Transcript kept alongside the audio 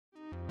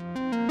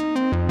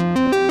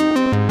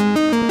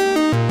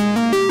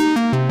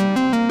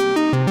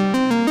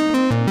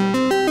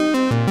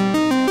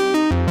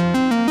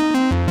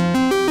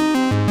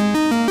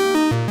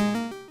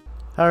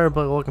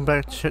everybody, welcome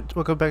back to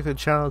the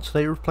channel.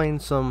 Today we're playing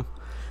some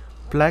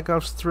Black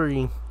Ops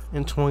 3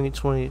 in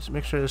 2020. So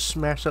make sure to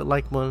smash that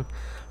like button,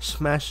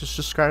 smash the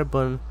subscribe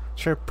button,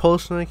 turn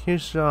post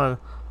notifications on.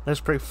 Let's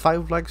break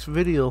 5 likes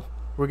video.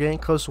 We're getting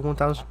close to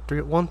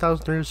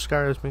 1,300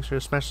 subscribers. Make sure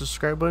to smash the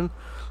subscribe button.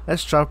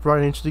 Let's drop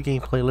right into the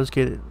gameplay. Let's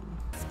get it.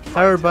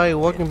 Hi everybody,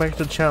 welcome back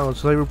to the channel.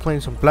 Today we're playing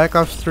some Black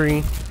Ops 3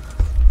 in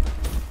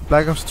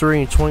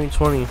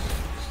 2020.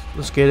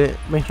 Let's get it.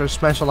 Make sure to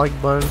smash the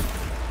like button.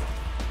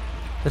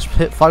 Let's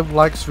hit 5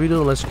 likes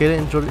video. Let's get it.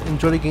 Enjoy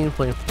the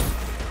gameplay.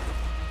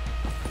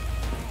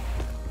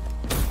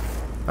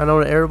 I know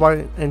that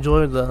everybody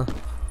enjoyed the.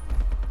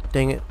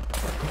 Dang it!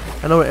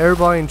 I know that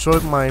everybody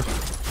enjoyed my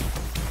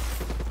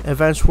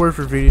advanced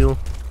warfare video.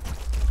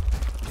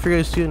 I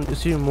figured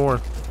it's even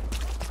more.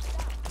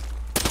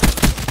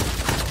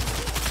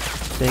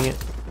 Dang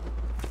it!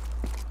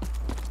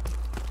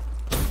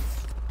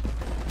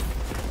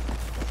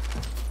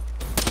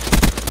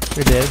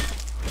 You're dead.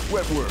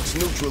 Webworks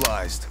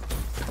neutralized.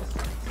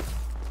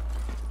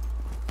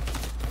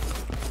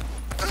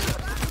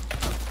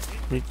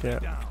 Beat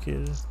that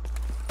kid.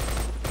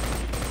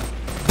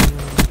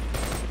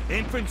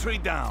 Infantry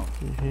down.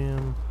 Get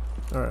him.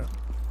 Alright.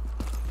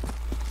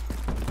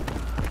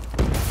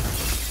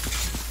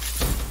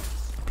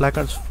 Black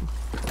Ops.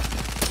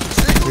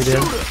 You're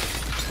dead.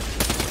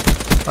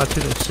 I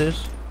took an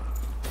assist.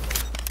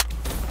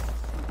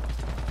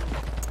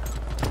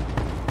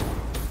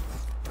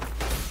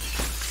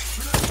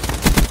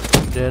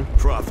 Dead.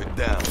 Profit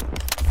down.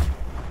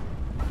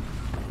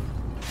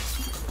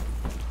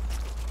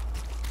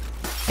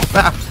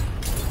 Ah!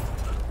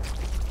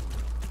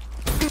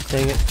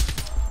 Dang it.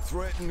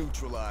 Threat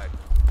neutralized.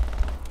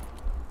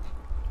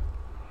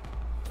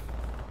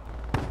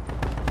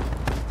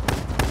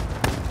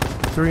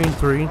 Three and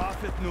 3.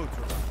 Profit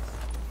neutralized.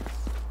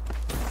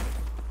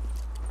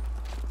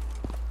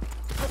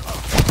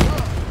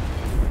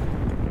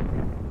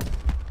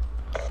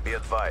 Be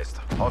advised.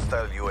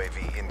 Hostile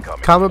UAV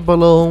incoming. Comment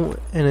below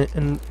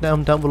and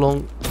down below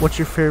what's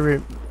your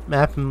favorite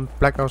map in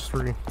Black Ops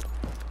 3.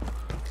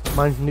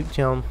 Mine's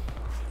Nuketown.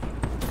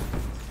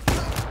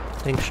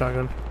 Thanks,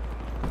 shotgun.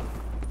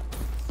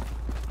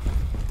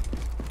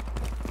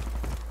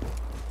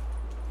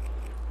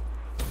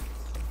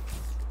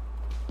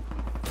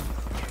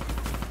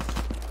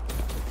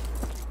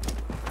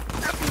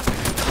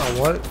 Oh,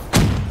 what?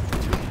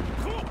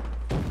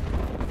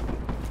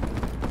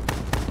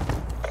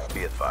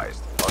 Be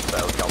advised.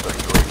 Hostile counter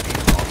UAV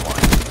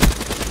online.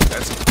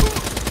 That's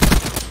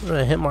What are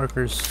the hit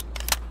markers?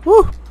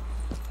 Woo!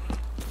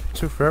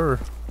 Took forever.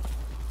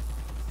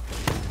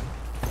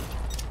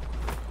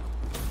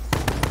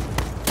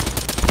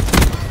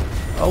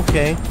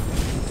 Okay.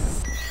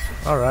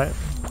 Alright.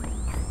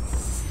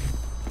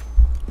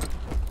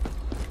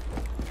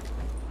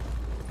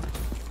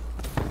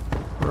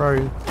 Where are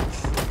you?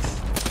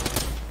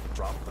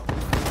 drop them.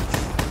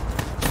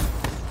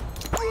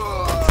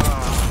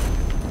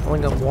 Only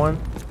got one.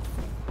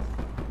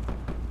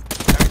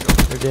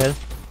 They're dead.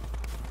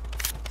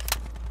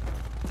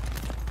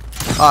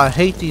 Oh, I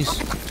hate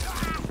these.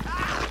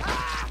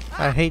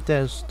 I hate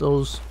those.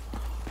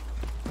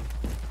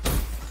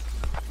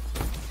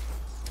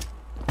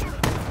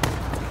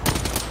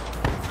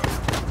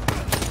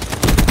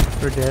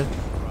 They're dead.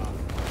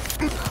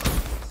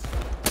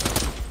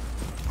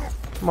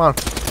 Come on.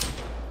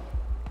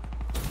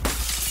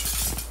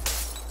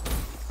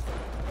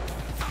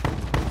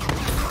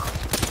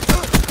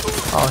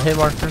 Oh, hit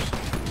markers.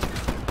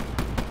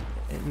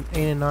 8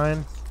 and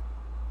 9.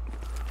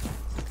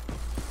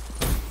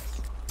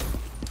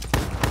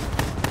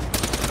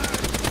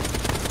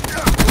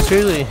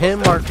 Seriously, hit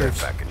markers.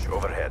 Package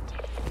overhead.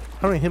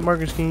 How many hit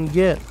markers can you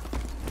get?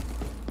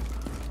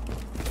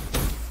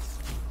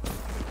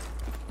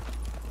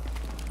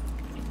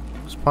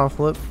 Spawn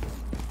flip.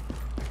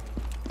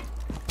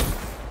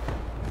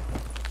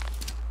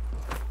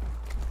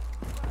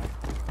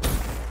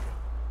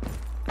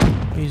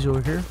 He's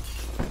over here.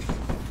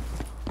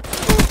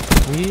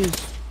 He is.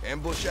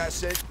 Ambush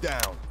asset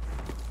down.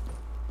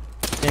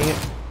 Dang it.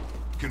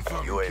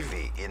 Confirm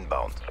UAV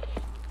inbound.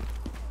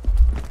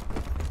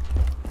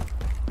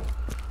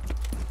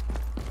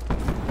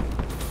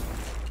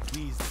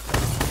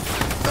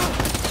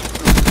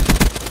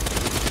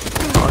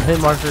 Oh, hit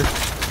marker.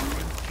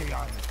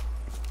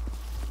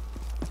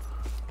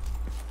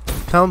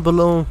 Comment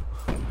below.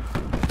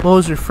 What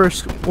was your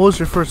first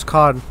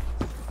COD?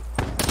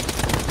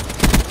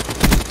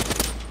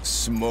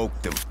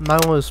 Smoked them.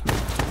 Mine was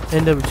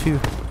NW2.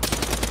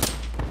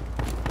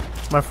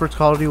 My first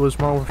Call of Duty was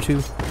Modern Warfare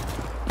 2.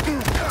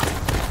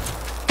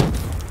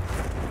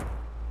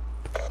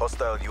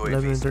 Hostile 11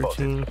 UAV and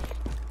spotted. 13.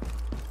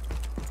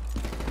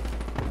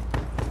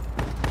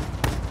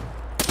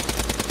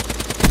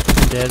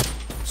 Dead.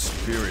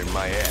 Spear in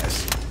my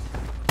ass.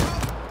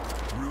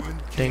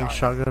 Dang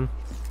shotgun.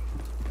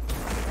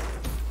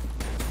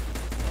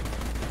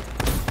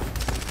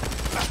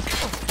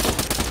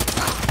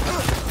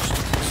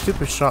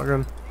 Stupid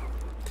shotgun.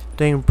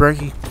 Dang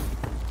brekkie.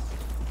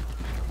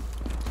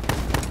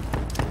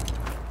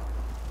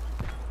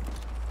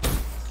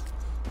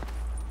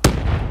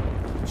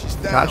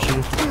 Got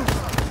you.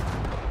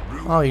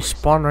 Oh, he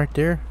spawned right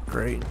there.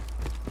 Great.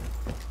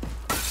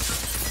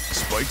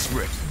 Spike's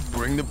ready.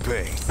 Bring the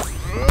pain.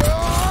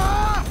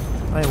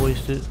 I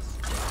wasted.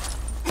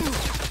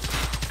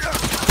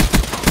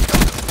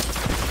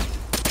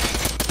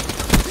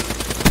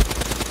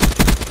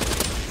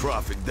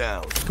 Profit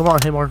down. Come on,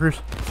 hit markers.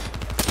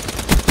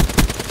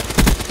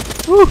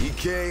 Woo!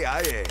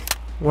 EKIA.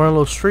 We're on a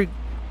little streak.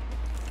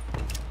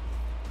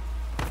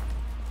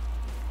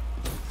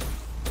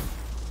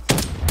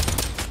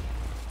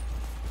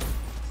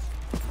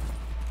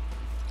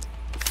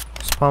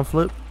 Spawn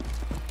flip.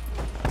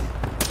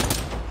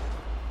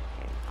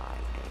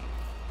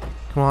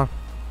 Come on.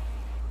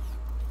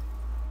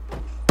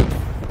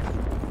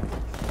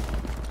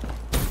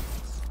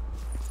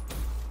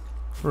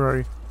 Where are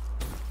you?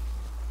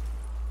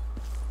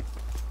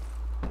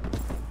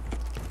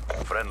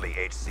 Friendly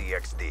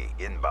HCXD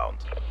inbound.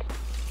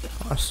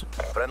 I see.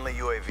 Friendly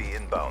UAV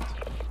inbound.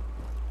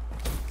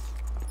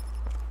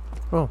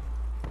 Oh.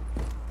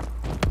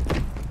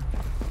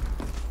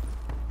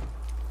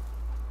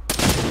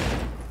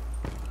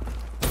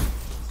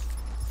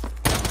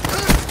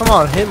 Come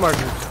on, hit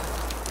markers.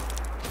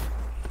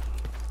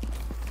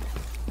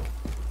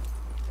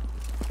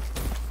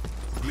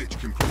 Glitch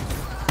complete.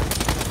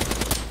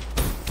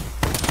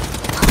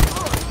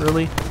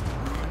 Really?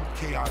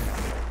 KIA.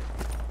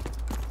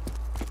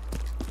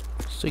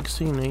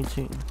 16,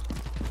 18.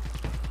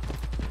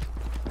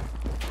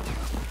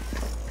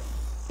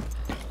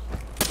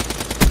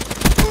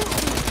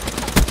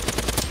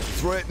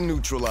 Threat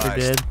neutralized.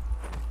 You're dead.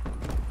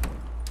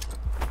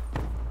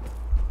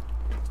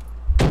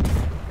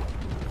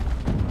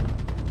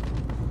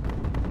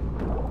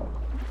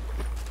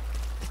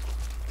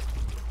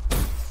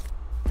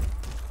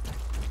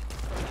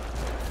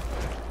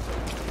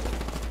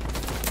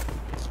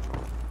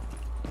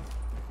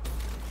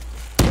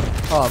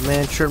 Oh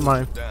man, shirt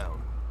mine.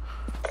 Down.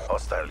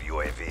 Hostile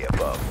UAV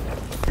above.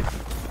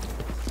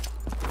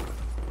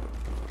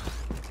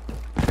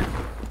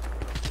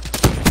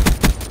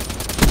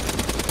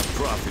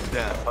 Profit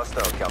down.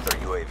 Hostile counter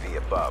UAV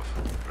above.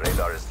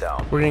 Radar is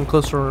down. We're getting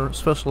closer to our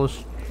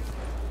specialist.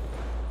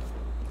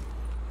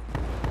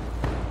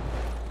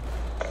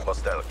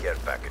 Hostile care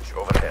package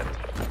overhead.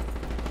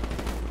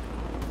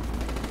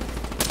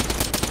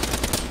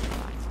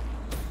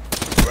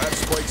 Grab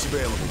spikes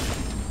available.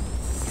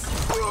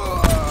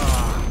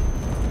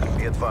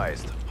 Be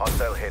advised.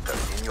 Hostile hitter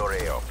in your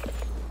AO.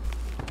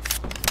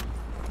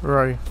 Where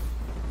are you?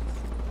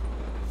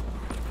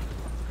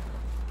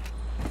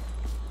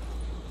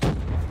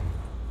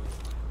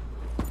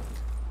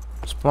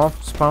 Spawn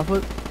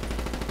flip?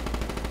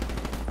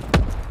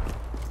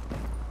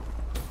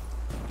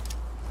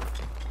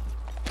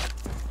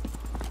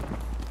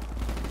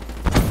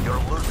 You're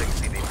losing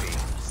CDP.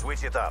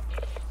 Switch it up.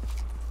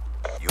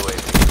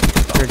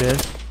 UAV You're inbound.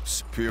 dead.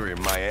 Superior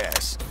my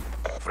ass.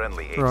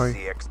 Friendly Right.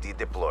 HCXD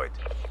deployed.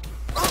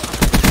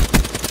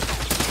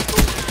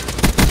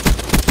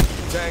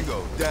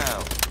 Tango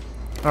down.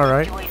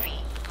 Alright,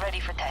 UAV ready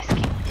for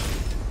tasking.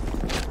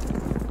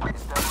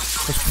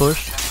 let's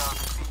push.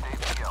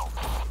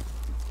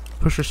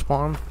 Push your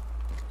spawn.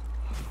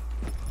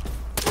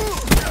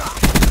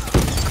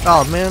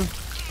 Oh man.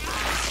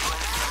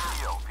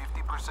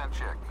 50%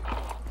 check.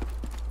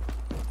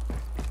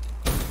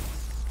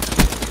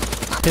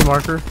 Hit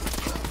marker.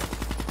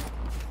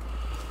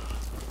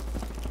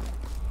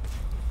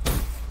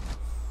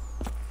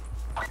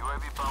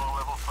 UAV power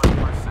level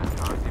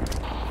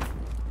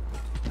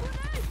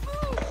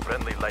 5%.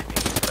 Friendly lightning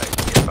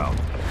strike inbound.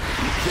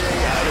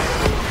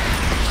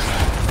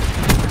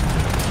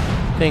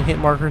 Dang, hit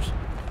markers.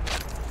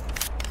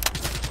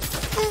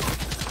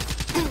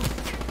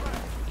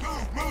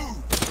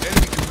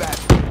 Enemy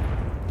combatant.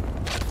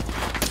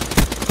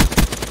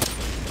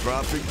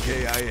 Profit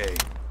KIA.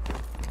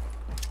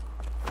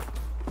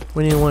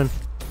 We need to win.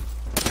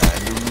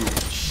 Time to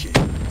move. Shit.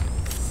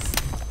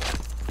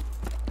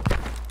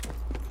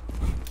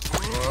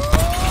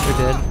 You're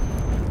dead.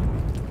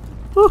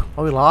 Whew.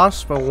 Oh, we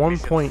lost by 1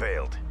 Mission point.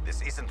 failed.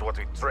 This isn't what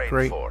we trained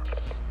Great. for.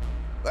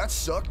 That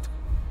sucked.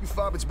 You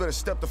fobbits better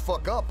step the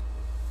fuck up.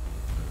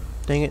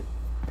 Dang it.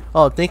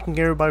 Oh, thank you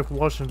everybody for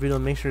watching the video.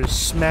 Make sure to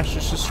smash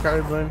the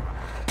subscribe button.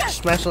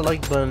 Smash the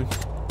like button.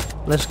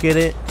 Let's get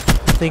it.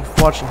 Thank you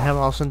for watching. Have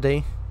an awesome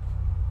day.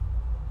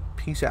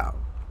 Peace out.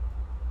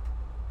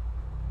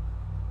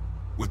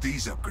 With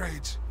these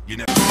upgrades, you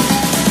never.